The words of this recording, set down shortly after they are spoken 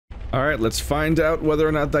Alright, let's find out whether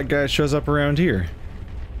or not that guy shows up around here.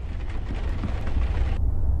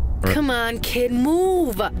 Come on, kid,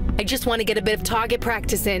 move! I just want to get a bit of target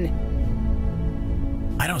practice in.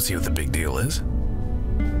 I don't see what the big deal is.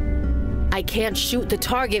 I can't shoot the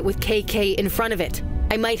target with KK in front of it.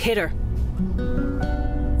 I might hit her.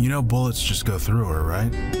 You know bullets just go through her,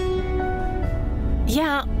 right?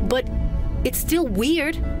 Yeah, but it's still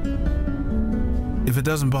weird. If it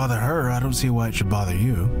doesn't bother her, I don't see why it should bother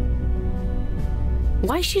you.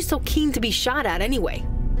 Why is she so keen to be shot at anyway?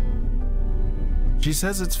 She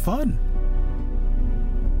says it's fun.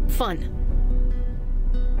 Fun.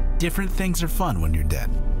 Different things are fun when you're dead.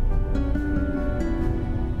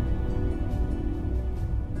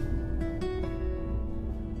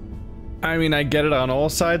 I mean, I get it on all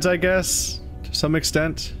sides, I guess, to some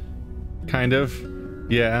extent. Kind of.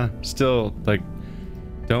 Yeah, still, like,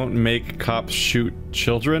 don't make cops shoot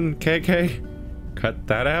children, KK? Cut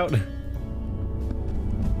that out.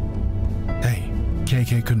 Hey,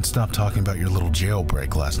 KK couldn't stop talking about your little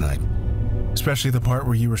jailbreak last night. Especially the part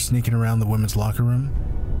where you were sneaking around the women's locker room.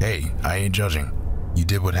 Hey, I ain't judging. You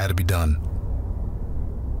did what had to be done.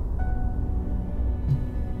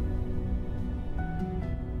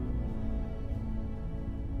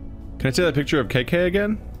 Can I see that picture of KK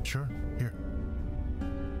again? Sure, here.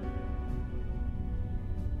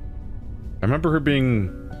 I remember her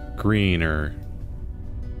being green, or...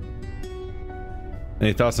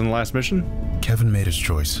 Any thoughts on the last mission? Kevin made his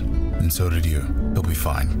choice, and so did you. He'll be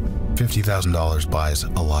fine. $50,000 buys a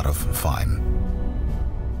lot of fine.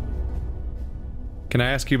 Can I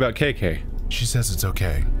ask you about KK? She says it's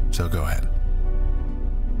okay, so go ahead.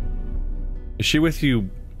 Is she with you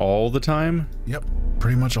all the time? Yep,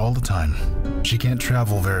 pretty much all the time. She can't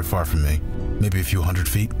travel very far from me. Maybe a few hundred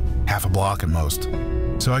feet, half a block at most.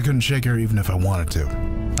 So I couldn't shake her even if I wanted to.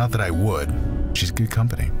 Not that I would. She's good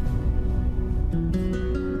company.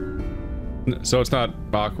 So it's not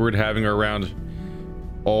awkward having her around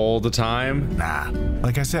all the time? Nah,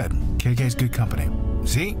 like I said, KK's good company.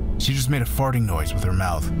 See? She just made a farting noise with her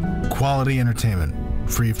mouth. Quality entertainment,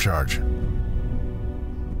 free of charge.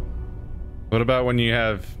 What about when you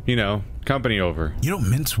have, you know, company over? You don't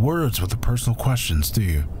mince words with the personal questions, do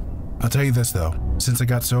you? I'll tell you this though, since I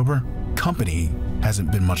got sober, company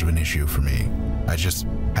hasn't been much of an issue for me. I just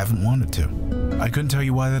haven't wanted to. I couldn't tell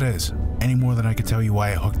you why that is, any more than I could tell you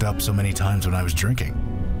why I hooked up so many times when I was drinking.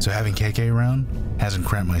 So having KK around hasn't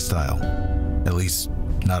cramped my style. At least,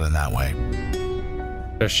 not in that way.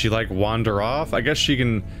 Does she, like, wander off? I guess she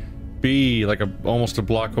can be, like, almost a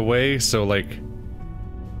block away, so, like...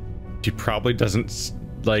 She probably doesn't,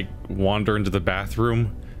 like, wander into the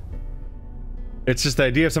bathroom. It's just the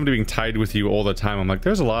idea of somebody being tied with you all the time. I'm like,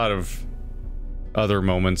 there's a lot of other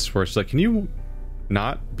moments where it's like, can you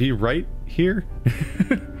not be right here?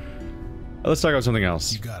 Let's talk about something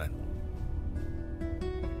else. You got it.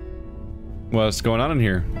 What's going on in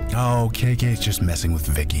here? Oh, KK's just messing with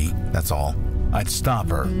Vicky, that's all. I'd stop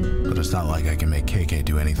her, but it's not like I can make KK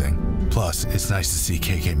do anything. Plus, it's nice to see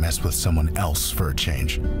KK mess with someone else for a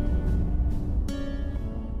change.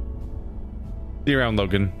 See you around,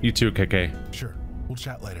 Logan. You too, KK. Sure, we'll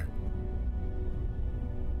chat later.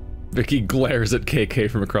 Vicky glares at KK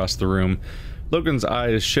from across the room. Logan's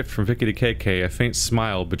eyes shift from Vicky to KK. A faint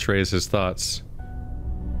smile betrays his thoughts.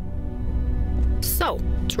 So,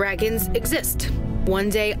 dragons exist. One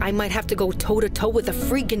day I might have to go toe-to-toe with a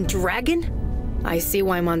freaking dragon? I see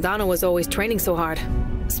why Mandana was always training so hard.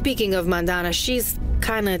 Speaking of Mandana, she's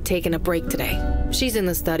kinda taking a break today. She's in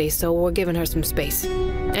the study, so we're giving her some space.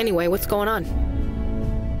 Anyway, what's going on?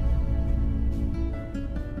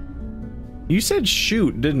 You said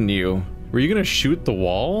shoot, didn't you? Were you gonna shoot the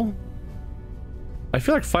wall? I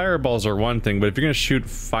feel like fireballs are one thing, but if you're gonna shoot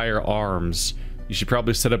firearms, you should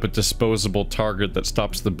probably set up a disposable target that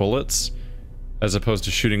stops the bullets, as opposed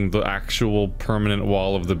to shooting the actual permanent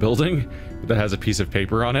wall of the building that has a piece of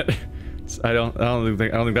paper on it. I don't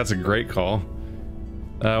think that's a great call.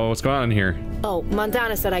 What's going on in here? Oh,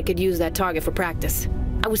 Mandana said I could use that target for practice.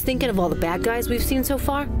 I was thinking of all the bad guys we've seen so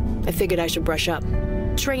far. I figured I should brush up.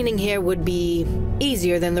 Training here would be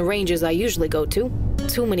easier than the ranges I usually go to.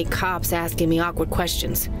 Too many cops asking me awkward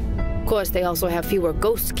questions. Of course, they also have fewer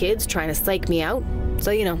ghost kids trying to psych me out.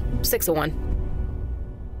 So, you know, 6 of 1.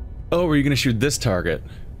 Oh, were you gonna shoot this target?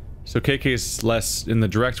 So KK's less in the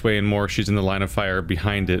direct way and more she's in the line of fire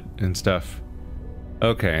behind it and stuff.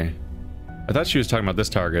 Okay. I thought she was talking about this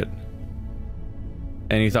target.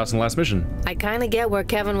 Any thoughts on the last mission? I kinda get where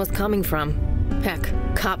Kevin was coming from. Heck,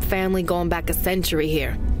 cop family going back a century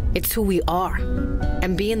here. It's who we are.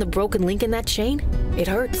 And being the broken link in that chain, it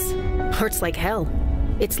hurts. Hurts like hell.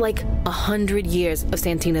 It's like 100 years of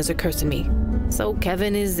Santina's are cursing me. So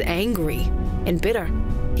Kevin is angry and bitter.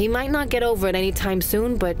 He might not get over it anytime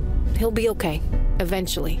soon, but he'll be okay,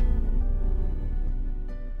 eventually.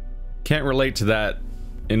 Can't relate to that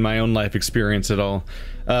in my own life experience at all.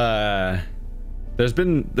 There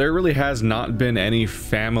really has not been any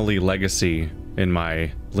family legacy in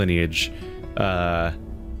my lineage.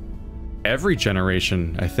 Every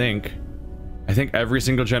generation, I think every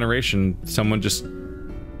single generation, someone just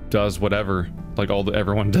does whatever. Like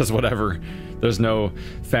everyone does whatever. There's no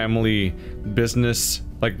family business.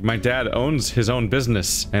 Like my dad owns his own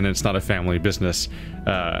business, and it's not a family business.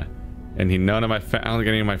 And I don't think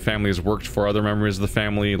any of my family has worked for other members of the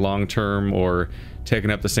family long term, or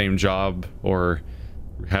taken up the same job, or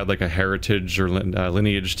had like a heritage or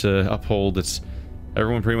lineage to uphold.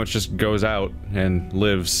 Everyone pretty much just goes out and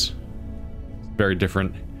lives. It's very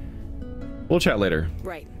different. We'll chat later.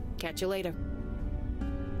 Right. Catch you later.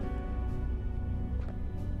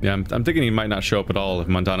 Yeah, I'm thinking he might not show up at all if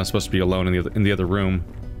Mondana's supposed to be alone in the other room.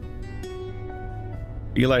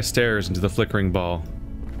 Eli stares into the flickering ball.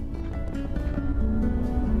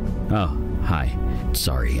 Oh, hi.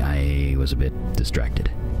 Sorry, I was a bit distracted.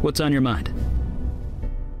 What's on your mind?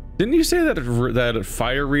 Didn't you say that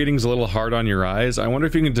fire reading's a little hard on your eyes? I wonder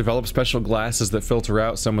if you can develop special glasses that filter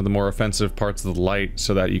out some of the more offensive parts of the light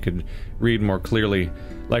so that you could read more clearly.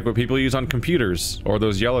 Like what people use on computers, or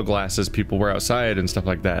those yellow glasses people wear outside and stuff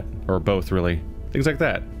like that. Or both, really. Things like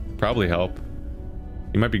that. Probably help.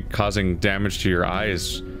 You might be causing damage to your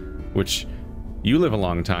eyes, which you live a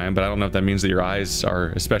long time, but I don't know if that means that your eyes are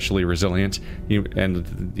especially resilient.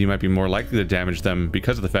 And you might be more likely to damage them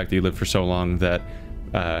because of the fact that you lived for so long that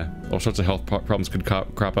all sorts of health problems could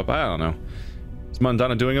crop up. I don't know. Is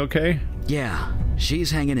Mondana doing okay? Yeah, she's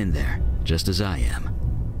hanging in there, just as I am.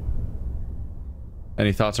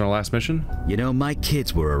 Any thoughts on our last mission? You know, my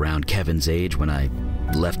kids were around Kevin's age when I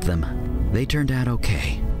left them. They turned out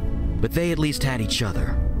okay. But they at least had each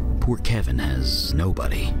other. Poor Kevin has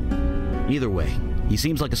nobody. Either way, he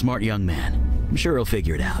seems like a smart young man. I'm sure he'll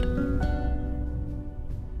figure it out.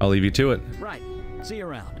 I'll leave you to it. Right. See you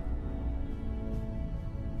around.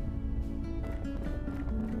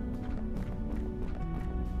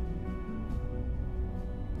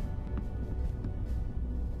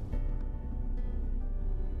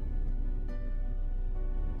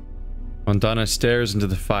 Mondana stares into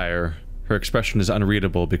the fire. Her expression is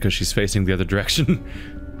unreadable because she's facing the other direction.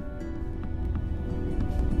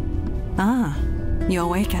 Ah, you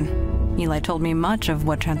awaken. Eli told me much of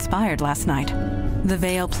what transpired last night. The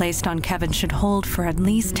veil placed on Kevin should hold for at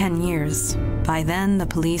least 10 years. By then, the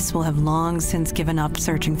police will have long since given up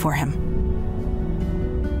searching for him.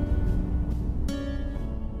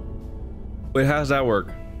 Wait, how does that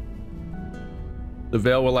work? The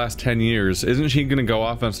veil will last 10 years. Isn't she gonna go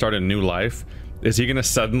off and start a new life? Is he gonna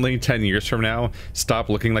suddenly, 10 years from now, stop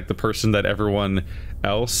looking like the person that everyone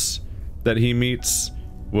else that he meets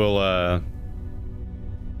will, I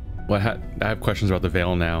have questions about the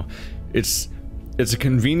veil now. It's a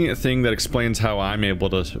convenient thing that explains how I'm able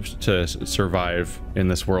to survive in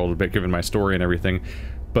this world, given my story and everything,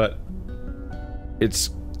 but it's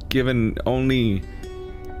given only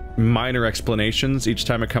minor explanations each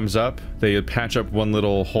time it comes up. They patch up one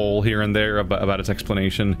little hole here and there about its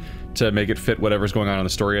explanation to make it fit whatever's going on in the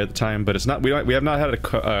story at the time, but it's not. We have not had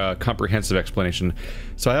a comprehensive explanation,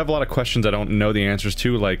 so I have a lot of questions I don't know the answers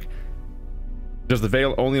to. Like, does the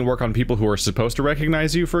veil only work on people who are supposed to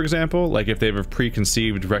recognize you, for example? Like if they have a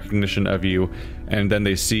preconceived recognition of you and then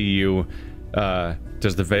they see you,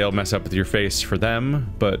 does the veil mess up with your face for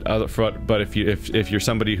them? But if you're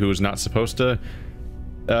somebody who is not supposed to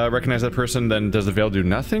recognize that person, then does the veil do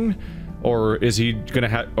nothing? Or is he gonna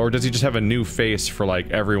have, or does he just have a new face for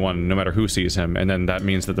like everyone, no matter who sees him, and then that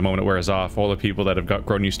means that the moment it wears off, all the people that have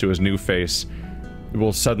grown used to his new face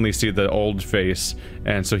will suddenly see the old face,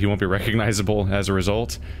 and so he won't be recognizable as a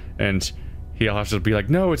result, and he'll have to be like,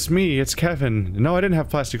 no, it's me, it's Kevin, no, I didn't have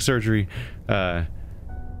plastic surgery. I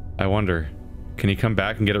wonder, can he come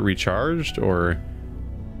back and get it recharged, or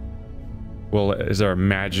is there a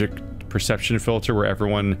magic perception filter where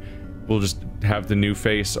everyone will just have the new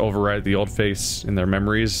face override the old face in their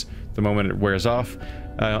memories the moment it wears off?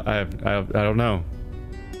 I don't know.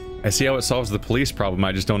 I see how it solves the police problem,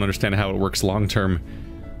 I just don't understand how it works long term.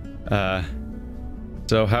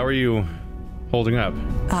 So how are you holding up?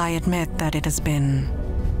 I admit that it has been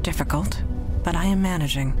difficult, but I am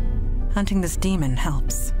managing. Hunting this demon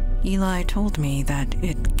helps. Eli told me that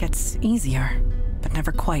it gets easier, but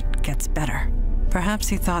never quite gets better. Perhaps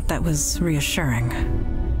he thought that was reassuring.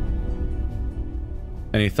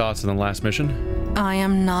 Any thoughts on the last mission? I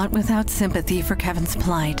am not without sympathy for Kevin's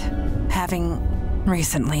plight, having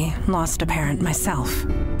recently lost a parent myself.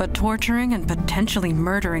 But torturing and potentially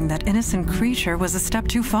murdering that innocent creature was a step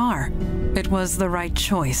too far. It was the right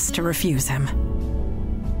choice to refuse him.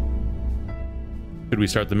 Could we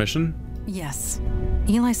start the mission? Yes.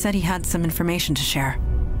 Eli said he had some information to share.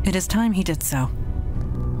 It is time he did so.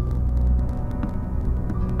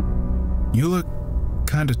 You look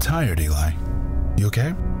kinda tired, Eli. You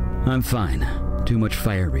okay? I'm fine. Too much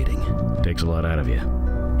fire reading. Takes a lot out of you.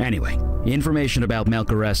 Anyway, information about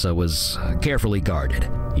Malcaressa was carefully guarded.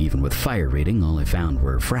 Even with fire reading, all I found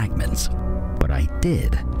were fragments. But I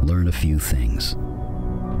did learn a few things.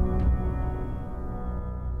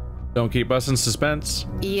 Don't keep us in suspense.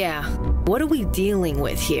 Yeah. What are we dealing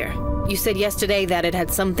with here? You said yesterday that it had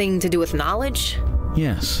something to do with knowledge?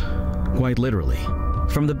 Yes, quite literally.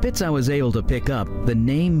 From the bits I was able to pick up, the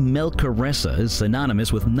name Malcaressa is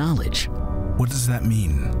synonymous with knowledge. What does that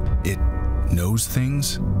mean? It knows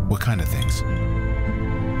things? What kind of things?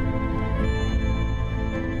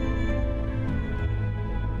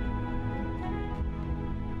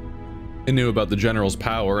 It knew about the General's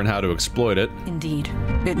power and how to exploit it. Indeed.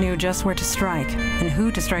 It knew just where to strike, and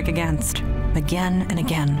who to strike against. Again and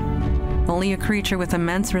again. Only a creature with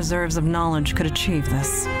immense reserves of knowledge could achieve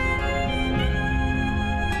this.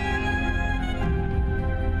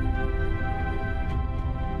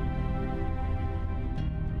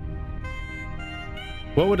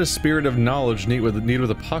 What would a spirit of knowledge need with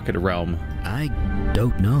a pocket realm? I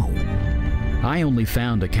don't know. I only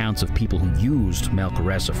found accounts of people who used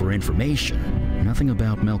Malcaressa for information. Nothing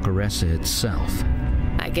about Malcaressa itself.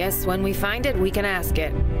 I guess when we find it, we can ask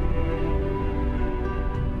it.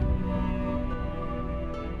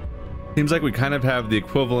 Seems like we kind of have the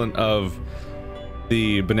equivalent of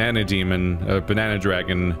the banana demon, banana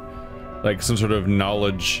dragon, like some sort of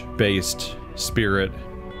knowledge-based spirit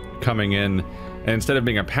coming in. And instead of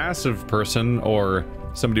being a passive person or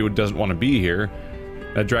somebody who doesn't want to be here,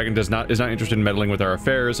 that dragon is not interested in meddling with our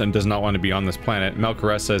affairs and does not want to be on this planet.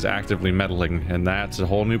 Malcaressa is actively meddling, and that's a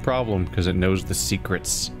whole new problem because it knows the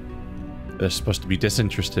secrets. They're supposed to be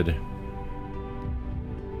disinterested.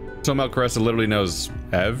 So Malcaressa literally knows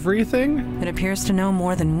everything? It appears to know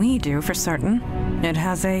more than we do for certain. It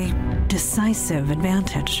has a decisive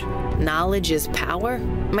advantage. Knowledge is power?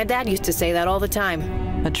 My dad used to say that all the time.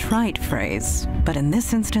 A trite phrase, but in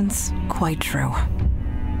this instance, quite true.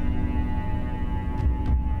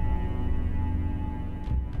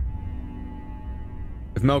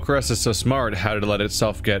 If Malcaressa is so smart, how did it let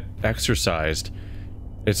itself get exercised?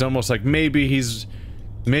 It's almost like maybe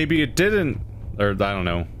it didn't, or I don't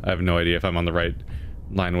know. I have no idea if I'm on the right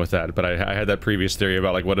line with that, but I had that previous theory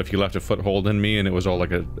about like, what if you left a foothold in me and it was all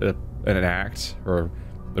like an act, or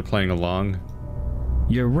they're playing along?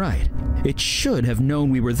 You're right. It should have known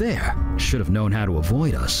we were there. Should have known how to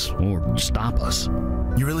avoid us, or stop us.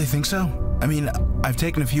 You really think so? I mean, I've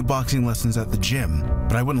taken a few boxing lessons at the gym,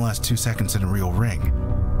 but I wouldn't last 2 seconds in a real ring.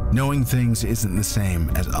 Knowing things isn't the same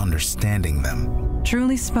as understanding them.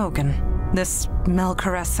 Truly spoken, this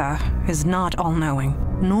Malcaressa is not all-knowing,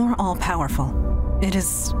 nor all-powerful. It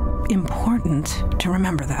is important to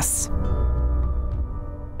remember this.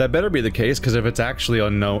 That better be the case, because if it's actually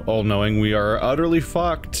all-knowing, we are utterly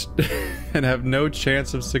fucked and have no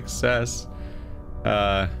chance of success.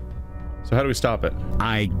 So how do we stop it?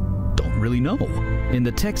 I don't really know. In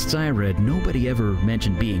the texts I read, nobody ever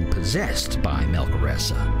mentioned being possessed by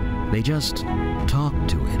Malcaressa. They just talked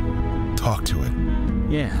to it. Talk to it?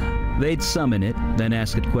 Yeah, they'd summon it, then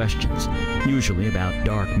ask it questions, usually about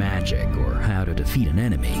dark magic or how to defeat an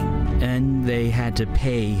enemy. And they had to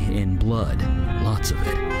pay in blood, lots of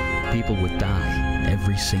it. People would die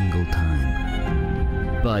every single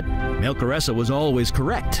time. But Malcaressa was always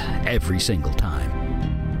correct every single time.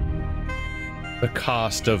 The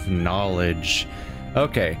cost of knowledge.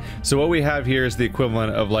 Okay, so what we have here is the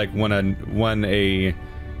equivalent of like when a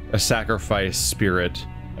sacrifice spirit,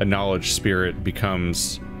 a knowledge spirit,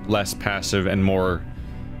 becomes less passive and more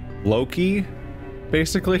low-key,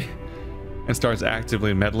 basically, and starts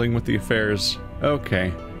actively meddling with the affairs.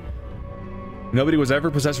 Okay. Nobody was ever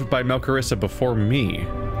possessed by Malcaressa before me.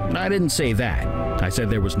 I didn't say that. I said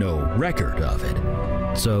there was no record of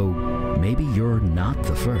it. So maybe you're not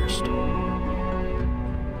the first.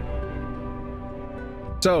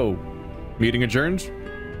 So, meeting adjourned,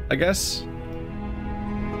 I guess?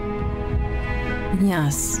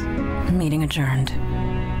 Yes, meeting adjourned.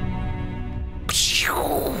 It's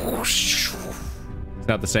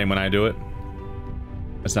not the same when I do it.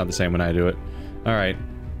 It's not the same when I do it. All right.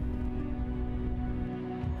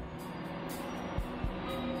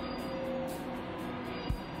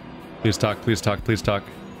 Please talk, please talk, please talk.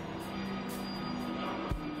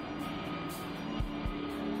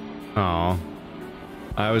 Aw.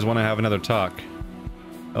 I always want to have another talk.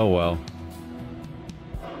 Oh well.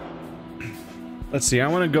 Let's see, I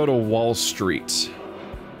want to go to Wall Street,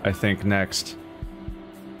 I think, next.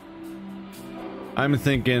 I'm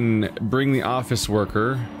thinking bring the office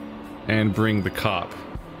worker and bring the cop.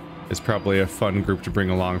 It's probably a fun group to bring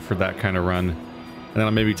along for that kind of run. And then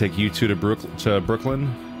I'll maybe take you two to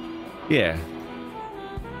Brooklyn. Yeah.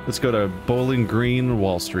 Let's go to Bowling Green,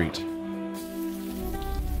 Wall Street.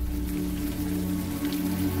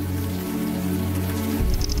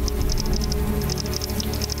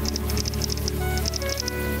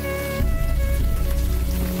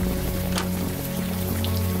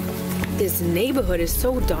 This neighborhood is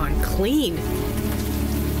so darn clean.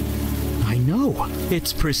 I know.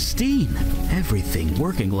 It's pristine. Everything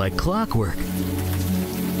working like clockwork.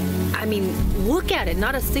 I mean, look at it.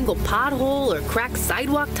 Not a single pothole or cracked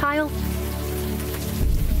sidewalk tile.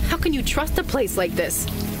 How can you trust a place like this?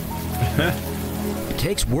 It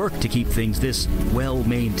takes work to keep things this well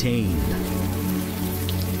maintained.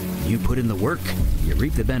 You put in the work, you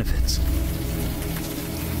reap the benefits.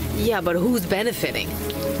 Yeah, but who's benefiting?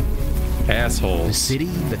 Assholes. The city,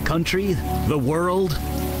 the country, the world.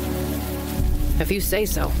 If you say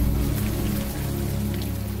so.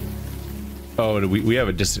 Oh, we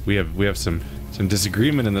have some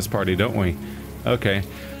disagreement in this party, don't we? Okay.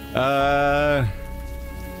 Yeah,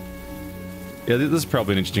 this is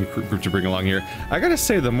probably an interesting group to bring along here. I gotta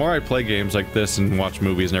say, the more I play games like this and watch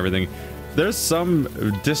movies and everything, there's some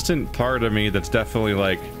distant part of me that's definitely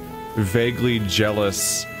like vaguely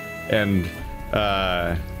jealous and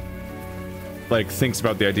like thinks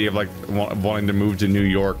about the idea of like wanting to move to New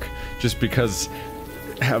York just because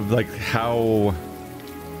how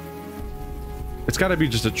it's got to be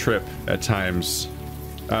just a trip at times.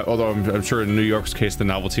 Although I'm sure in New York's case the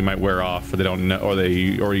novelty might wear off, or they don't know,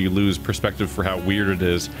 or you lose perspective for how weird it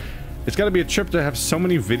is. It's got to be a trip to have so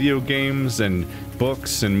many video games and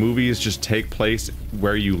books and movies just take place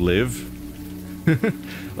where you live.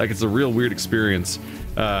 Like, it's a real weird experience.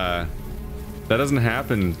 That doesn't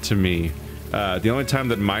happen to me. The only time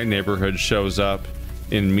that my neighborhood shows up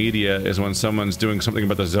in media is when someone's doing something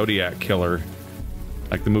about the Zodiac killer,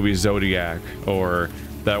 like the movie Zodiac, or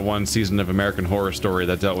that one season of American Horror Story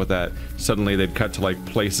that dealt with that. Suddenly they'd cut to like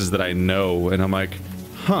places that I know, and I'm like,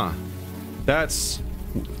 huh, that's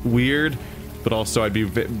weird. But also I'd be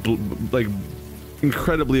like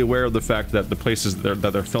incredibly aware of the fact that the places that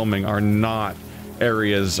they're filming are not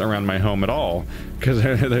areas around my home at all, because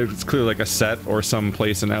it's clearly like a set or some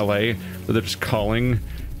place in LA that they're just calling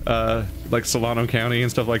like Solano County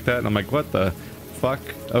and stuff like that, and I'm like, what the fuck?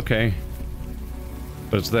 Okay,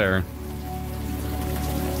 but it's there.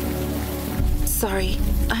 Sorry,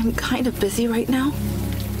 I'm kind of busy right now.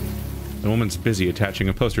 The woman's busy attaching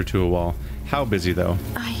a poster to a wall. How busy though?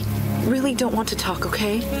 I really don't want to talk,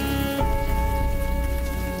 okay?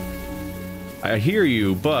 I hear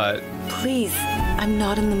you, but Please, I'm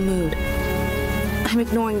not in the mood. I'm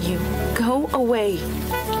ignoring you. Go away.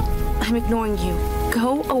 I'm ignoring you.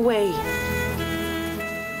 Go away.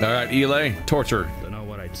 alright, Eli, torture. Don't know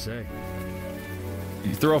what I'd say.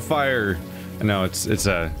 You throw fire. No,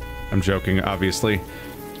 I'm joking, obviously.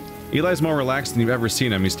 Eli's more relaxed than you've ever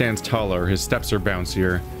seen him. He stands taller, his steps are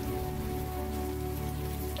bouncier.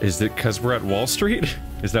 Is it because we're at Wall Street?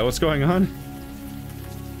 Is that what's going on?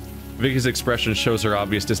 Vicky's expression shows her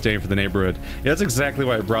obvious disdain for the neighborhood. Yeah, that's exactly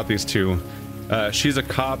why I brought these two. She's a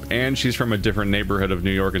cop and she's from a different neighborhood of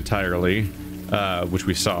New York entirely, which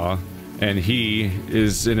we saw. And he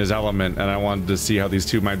is in his element, and I wanted to see how these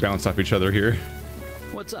two might bounce off each other here.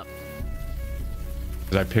 What's up?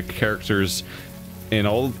 I pick characters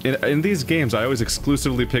in these games. I always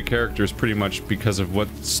exclusively pick characters pretty much because of what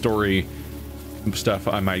story stuff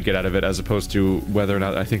I might get out of it, as opposed to whether or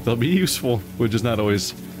not I think they'll be useful, which is not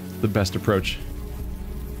always the best approach.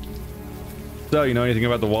 So, you know anything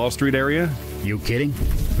about the Wall Street area? You kidding?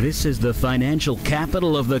 This is the financial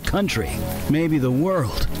capital of the country, maybe the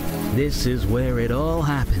world. This is where it all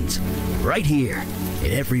happens. Right here,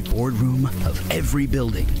 in every boardroom of every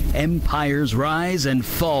building. Empires rise and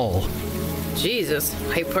fall. Jesus,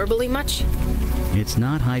 hyperbole much? It's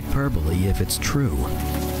not hyperbole if it's true.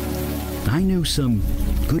 I knew some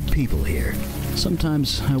good people here.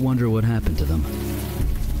 Sometimes I wonder what happened to them.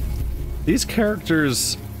 These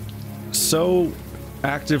characters so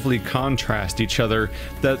actively contrast each other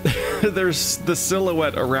that there's the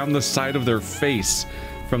silhouette around the side of their face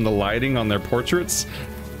from the lighting on their portraits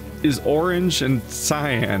is orange and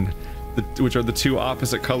cyan, which are the two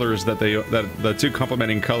opposite colors that the two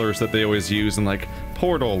complementing colors that they always use in like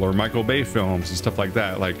Portal or Michael Bay films and stuff like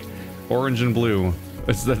that, like orange and blue.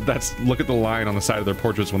 That's look at the line on the side of their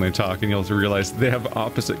portraits when they talk, and you'll realize they have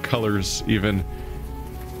opposite colors even.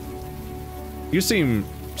 You seem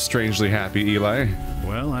strangely happy, Eli.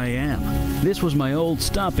 Well, I am. This was my old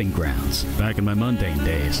stomping grounds back in my mundane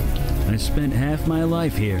days. I spent half my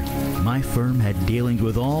life here. My firm had dealings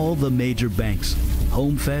with all the major banks.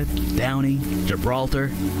 HomeFed, Downey, Gibraltar.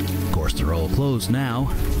 Of course, they're all closed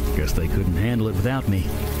now. Guess they couldn't handle it without me.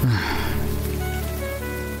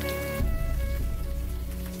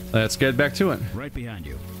 Let's get back to it. Right behind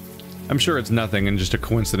you. I'm sure it's nothing and just a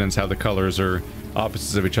coincidence how the colors are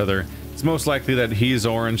opposites of each other. It's most likely that he's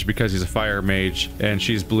orange because he's a fire mage and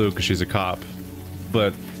she's blue because she's a cop.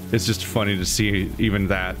 But it's just funny to see even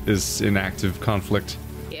that is in active conflict.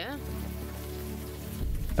 Yeah?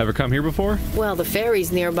 Ever come here before? Well, the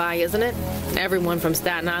ferry's nearby, isn't it? Everyone from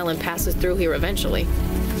Staten Island passes through here eventually.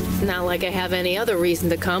 It's not like I have any other reason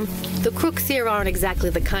to come. The crooks here aren't exactly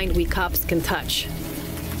the kind we cops can touch.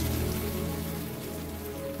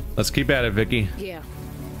 Let's keep at it, Vicky. Yeah.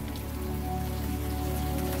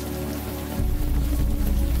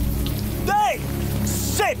 They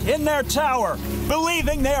sit in their tower,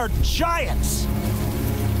 believing they're giants.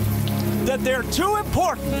 That they're too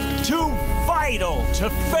important, too vital to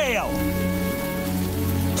fail.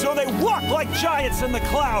 So they walk like giants in the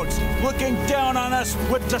clouds, looking down on us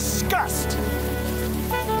with disgust.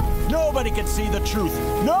 Nobody can see the truth.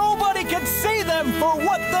 Nobody can see them for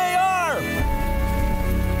what they are.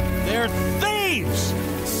 They're thieves,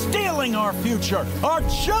 stealing our future, our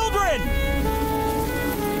children.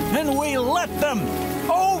 And we let them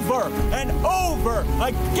over and over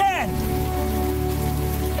again.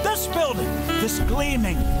 This building, this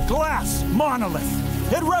gleaming glass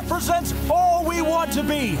monolith, it represents all we want to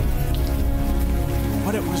be.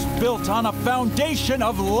 But it was built on a foundation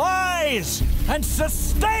of lies and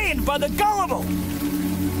sustained by the gullible.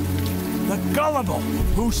 The gullible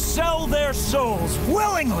who sell their souls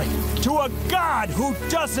willingly to a god who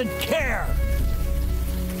doesn't care.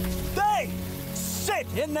 They sit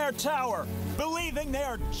in their tower, believing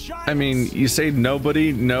they're giants. I mean, you say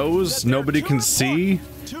nobody knows, nobody can see.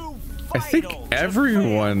 I think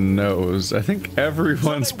everyone knows. I think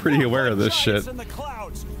everyone's pretty aware of this shit.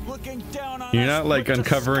 You're not like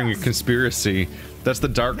uncovering a conspiracy. That's the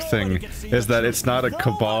dark thing, is that it's not a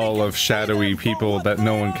cabal of shadowy people that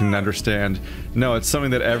no one can understand. No, it's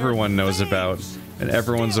something that everyone knows about, and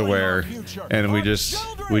everyone's aware, and we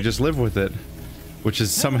just live with it, which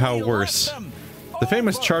is somehow worse. The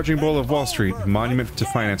famous Charging Bull of Wall Street, monument to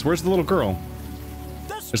finance. Where's the little girl?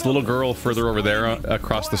 Is the little girl further over there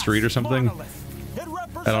across the street or something?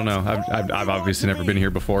 I don't know. I've obviously never been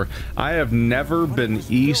here before. I have never been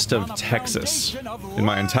east of Texas in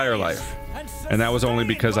my entire life. And that was only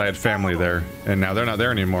because I had family there. And now they're not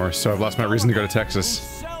there anymore, so I've lost my reason to go to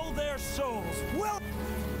Texas.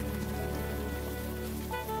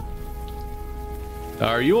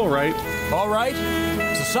 Are you alright? All right.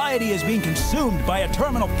 Society is being consumed by a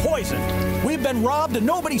terminal poison. We've been robbed and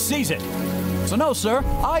nobody sees it. So no, sir,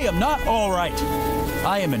 I am not all right.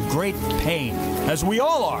 I am in great pain, as we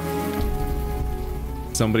all are.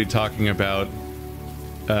 Somebody talking about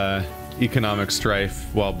economic strife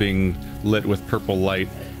while being lit with purple light.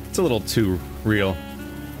 It's a little too real.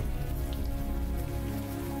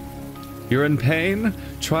 You're in pain?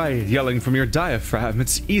 Try yelling from your diaphragm.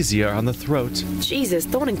 It's easier on the throat. Jesus,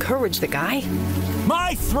 don't encourage the guy.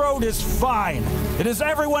 My throat is fine. It is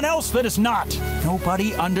everyone else that is not.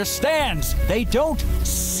 Nobody understands. They don't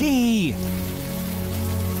see.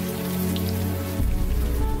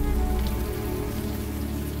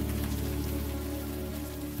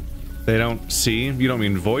 They don't see? You don't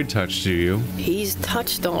mean void touch, do you? He's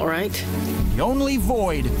touched all right. The only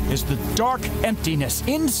void is the dark emptiness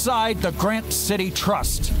inside the Grant City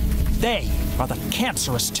Trust. They are the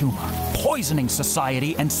cancerous tumor, poisoning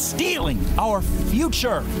society and stealing our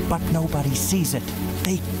future. But nobody sees it.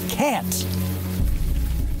 They can't.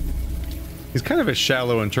 He's kind of a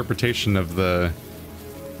shallow interpretation of the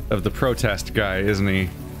protest guy, isn't he?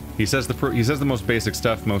 He says the most basic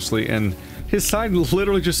stuff mostly, and his sign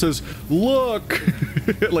literally just says, "Look!"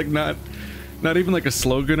 Like not even like a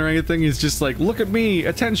slogan or anything. He's just like, "Look at me!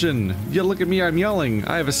 Attention! Yeah, look at me! I'm yelling!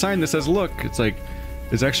 I have a sign that says look!" It's like,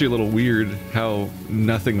 it's actually a little weird how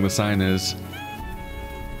nothing the sign is.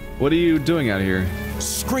 What are you doing out here?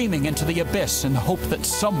 Screaming into the abyss in the hope that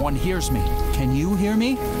someone hears me. Can you hear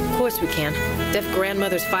me? Of course we can. Deaf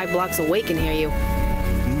grandmother's 5 blocks away can hear you.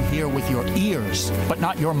 You hear with your ears, but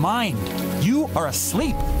not your mind. You are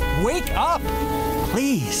asleep. Wake up!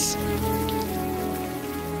 please.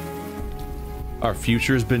 Our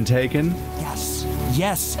future's been taken? Yes,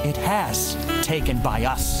 yes, it has. Taken by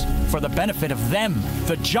us. For the benefit of them,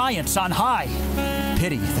 the giants on high.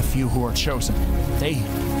 Pity the few who are chosen. They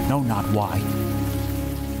know not why.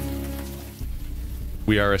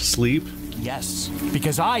 We are asleep? Yes,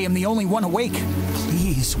 because I am the only one awake.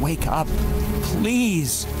 Please wake up.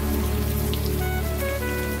 Please.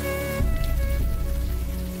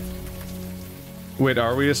 Wait,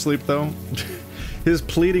 are we asleep though? His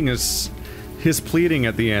pleading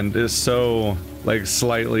at the end is so, like,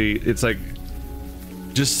 slightly, it's like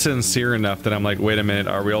just sincere enough that I'm like, wait a minute,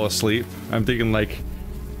 are we all asleep? I'm thinking like,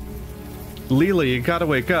 Leela, you gotta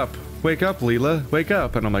wake up. Wake up, Leela, wake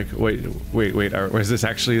up. And I'm like, wait, is this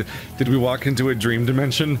actually, did we walk into a dream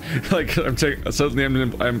dimension? Like, suddenly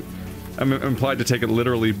I'm implied to take it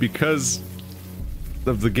literally because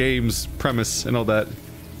of the game's premise and all that.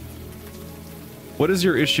 What is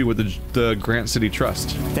your issue with the Grant City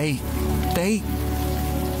Trust? They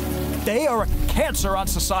are a cancer on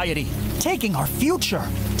society, taking our future,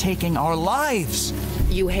 taking our lives.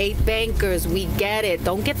 You hate bankers, we get it.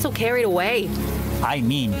 Don't get so carried away. I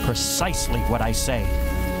mean precisely what I say.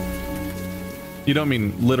 You don't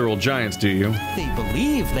mean literal giants, do you? They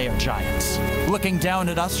believe they are giants, looking down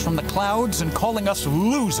at us from the clouds and calling us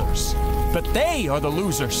losers. But they are the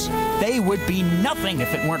losers. They would be nothing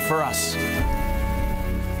if it weren't for us.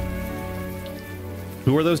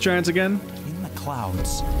 Who are those giants again? In the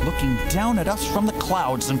clouds, looking down at us from the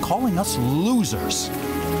clouds and calling us losers.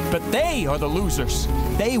 But they are the losers.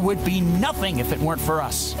 They would be nothing if it weren't for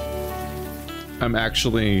us. I'm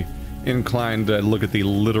actually inclined to look at the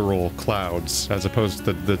literal clouds as opposed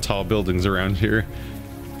to the tall buildings around here.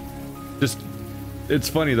 Just, it's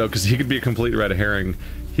funny though, because he could be a complete red herring.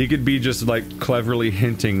 He could be just like cleverly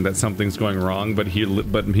hinting that something's going wrong, but he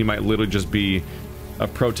might literally just be a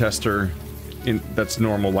protester that's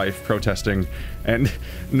normal life protesting, and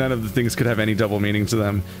none of the things could have any double meaning to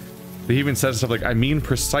them. He even says stuff like, I mean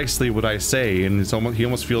precisely what I say, and he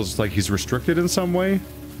almost feels like he's restricted in some way.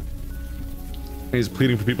 He's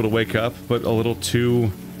pleading for people to wake up, but a little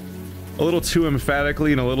too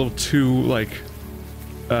emphatically and a little too, like,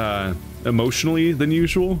 emotionally than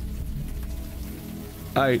usual.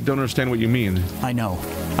 I don't understand what you mean. I know.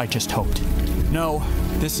 I just hoped. No,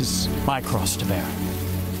 this is my cross to bear.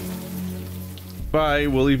 Bye,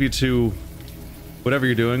 we'll leave you to whatever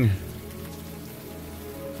you're doing.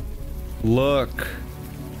 Look.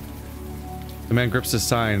 The man grips his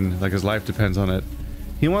sign like his life depends on it.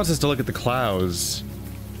 He wants us to look at the clouds.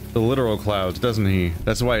 The literal clouds, doesn't he?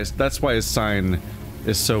 That's why his sign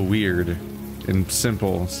is so weird and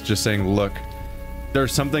simple. It's just saying, look.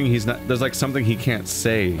 There's something there's like something he can't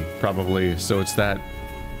say, probably, so it's that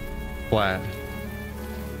flat.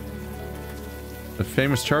 The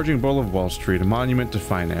famous charging bull of Wall Street, a monument to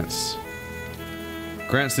finance.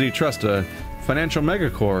 Grant City Trust, a financial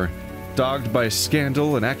megacorp, dogged by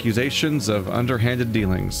scandal and accusations of underhanded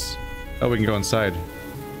dealings. Oh, we can go inside.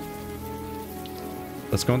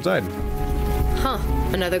 Let's go inside. Huh,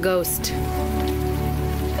 another ghost.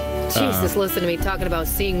 Jesus, listen to me talking about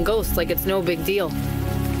seeing ghosts like it's no big deal.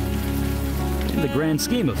 In the grand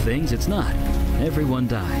scheme of things, it's not. Everyone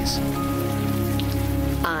dies.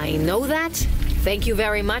 I know that. Thank you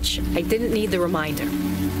very much. I didn't need the reminder.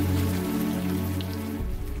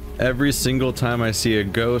 Every single time I see a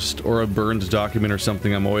ghost or a burned document or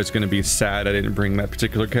something, I'm always going to be sad I didn't bring that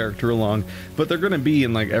particular character along. But they're going to be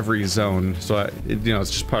in like every zone, so you know,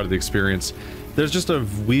 it's just part of the experience. There's just a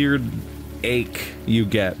weird ache you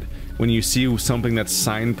get when you see something that's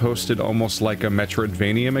signposted almost like a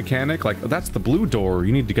Metroidvania mechanic. Like, that's the blue door.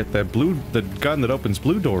 You need to get the gun that opens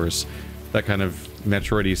blue doors. That kind of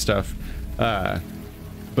Metroid-y stuff.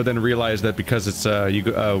 But then realize that because it's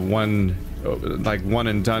one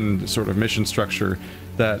and done sort of mission structure,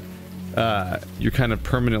 that you're kind of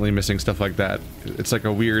permanently missing stuff like that. It's like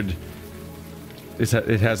a weird. It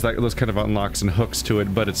has those kind of unlocks and hooks to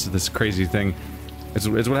it, but it's this crazy thing. It's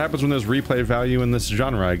what happens when there's replay value in this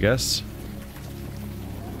genre, I guess.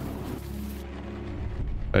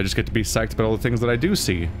 I just get to be psyched about all the things that I do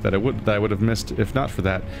see that I would have missed if not for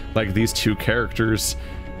that. Like these two characters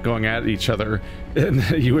going at each other, and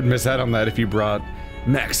you would miss out on that if you brought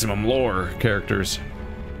maximum lore characters.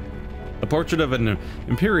 A portrait of an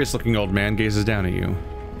imperious-looking old man gazes down at you.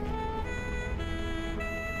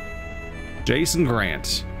 Jason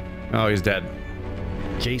Grant. Oh, he's dead.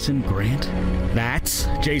 Jason Grant? That's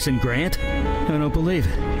Jason Grant? I don't believe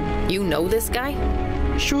it. You know this guy?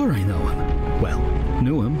 Sure I know him. Well,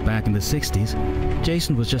 knew him back in the 60s.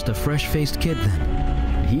 Jason was just a fresh-faced kid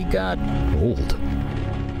then. He got old.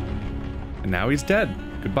 And now he's dead.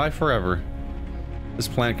 Goodbye forever. This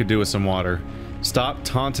plant could do with some water. Stop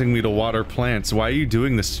taunting me to water plants. Why are you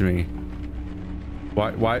doing this to me?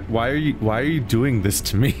 Why are you doing this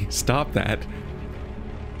to me? Stop that.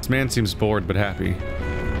 This man seems bored but happy.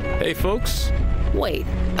 Hey, folks. Wait,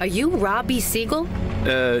 are you Robbie Siegel?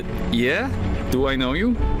 Yeah? Do I know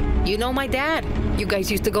you? You know my dad. You guys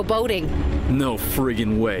used to go boating. No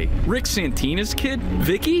friggin' way. Rick Santina's kid?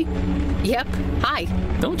 Vicky? Yep. Hi.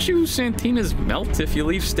 Don't you Santinas melt if you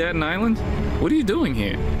leave Staten Island? What are you doing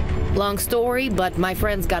here? Long story, but my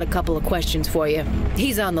friend's got a couple of questions for you.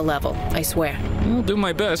 He's on the level, I swear. I'll do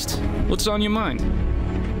my best. What's on your mind?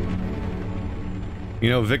 You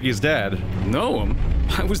know Vicky's dad. Know him?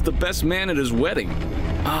 I was the best man at his wedding.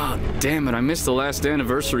 Ah, damn it, I missed the last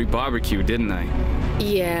anniversary barbecue, didn't I?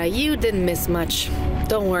 Yeah, you didn't miss much.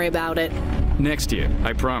 Don't worry about it. Next year,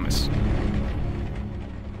 I promise.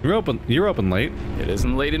 You're open late. It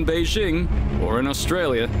isn't late in Beijing, or in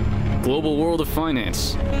Australia. Global world of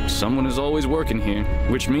finance. Someone is always working here,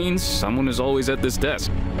 which means someone is always at this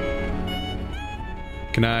desk.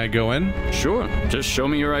 Can I go in? Sure, just show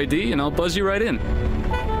me your ID and I'll buzz you right in.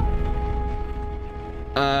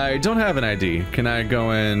 I don't have an ID. Can I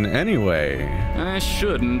go in anyway? I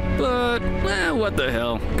shouldn't, but, what the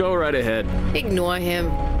hell. Go right ahead. Ignore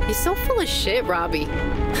him. He's so full of shit, Robbie.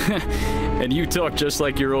 And you talk just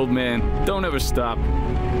like your old man. Don't ever stop.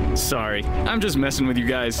 Sorry, I'm just messing with you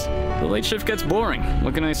guys. The late shift gets boring.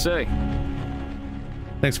 What can I say?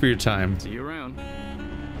 Thanks for your time. See you around.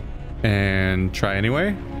 And try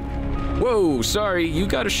anyway? Whoa, sorry. You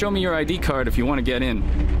gotta show me your ID card if you want to get in.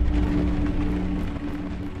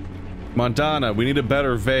 Montana, we need a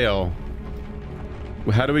better veil.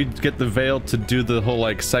 How do we get the veil to do the whole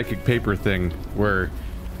like psychic paper thing where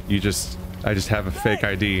I just have a fake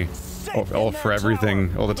ID all for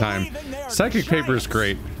everything all the time? Psychic paper is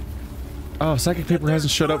great. Oh, psychic paper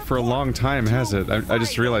hasn't showed up for a long time, has it? I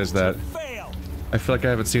just realized that. I feel like I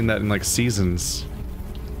haven't seen that in like seasons.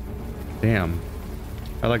 Damn.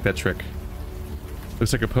 I like that trick.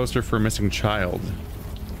 Looks like a poster for a missing child.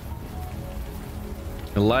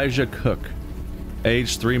 Elijah Cook.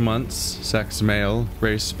 Age 3 months. Sex male.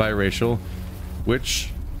 Race biracial.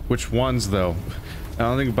 Which ones though? I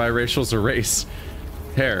don't think biracial's a race.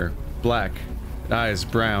 Hair black. Eyes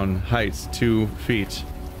brown. Height 2 feet.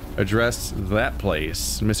 Address that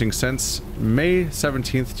place. Missing since May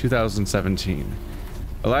 17th, 2017.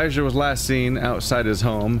 Elijah was last seen outside his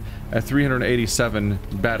home at 387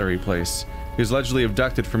 Battery Place. He was allegedly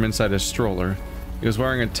abducted from inside his stroller. He was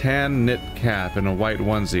wearing a tan knit cap and a white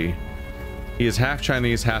onesie. He is half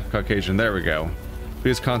Chinese, half Caucasian. There we go.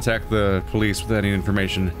 Please contact the police with any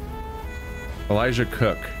information. Elijah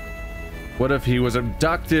Cook. What if he was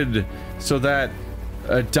abducted so that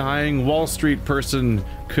a dying Wall Street person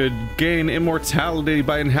could gain immortality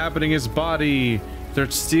by inhabiting his body?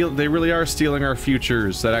 They really are stealing our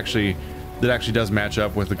futures. That actually does match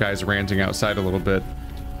up with the guys ranting outside a little bit.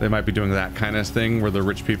 They might be doing that kind of thing where the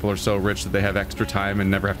rich people are so rich that they have extra time and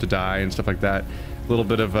never have to die and stuff like that. A little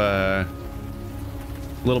bit of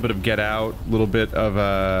Get Out, a little bit of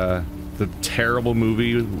the terrible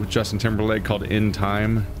movie with Justin Timberlake called In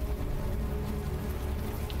Time.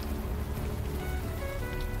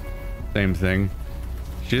 Same thing.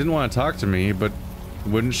 She didn't want to talk to me, but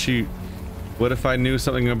wouldn't she? What if I knew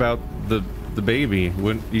something about the baby?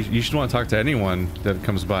 Wouldn't you should want to talk to anyone that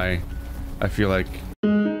comes by, I feel like.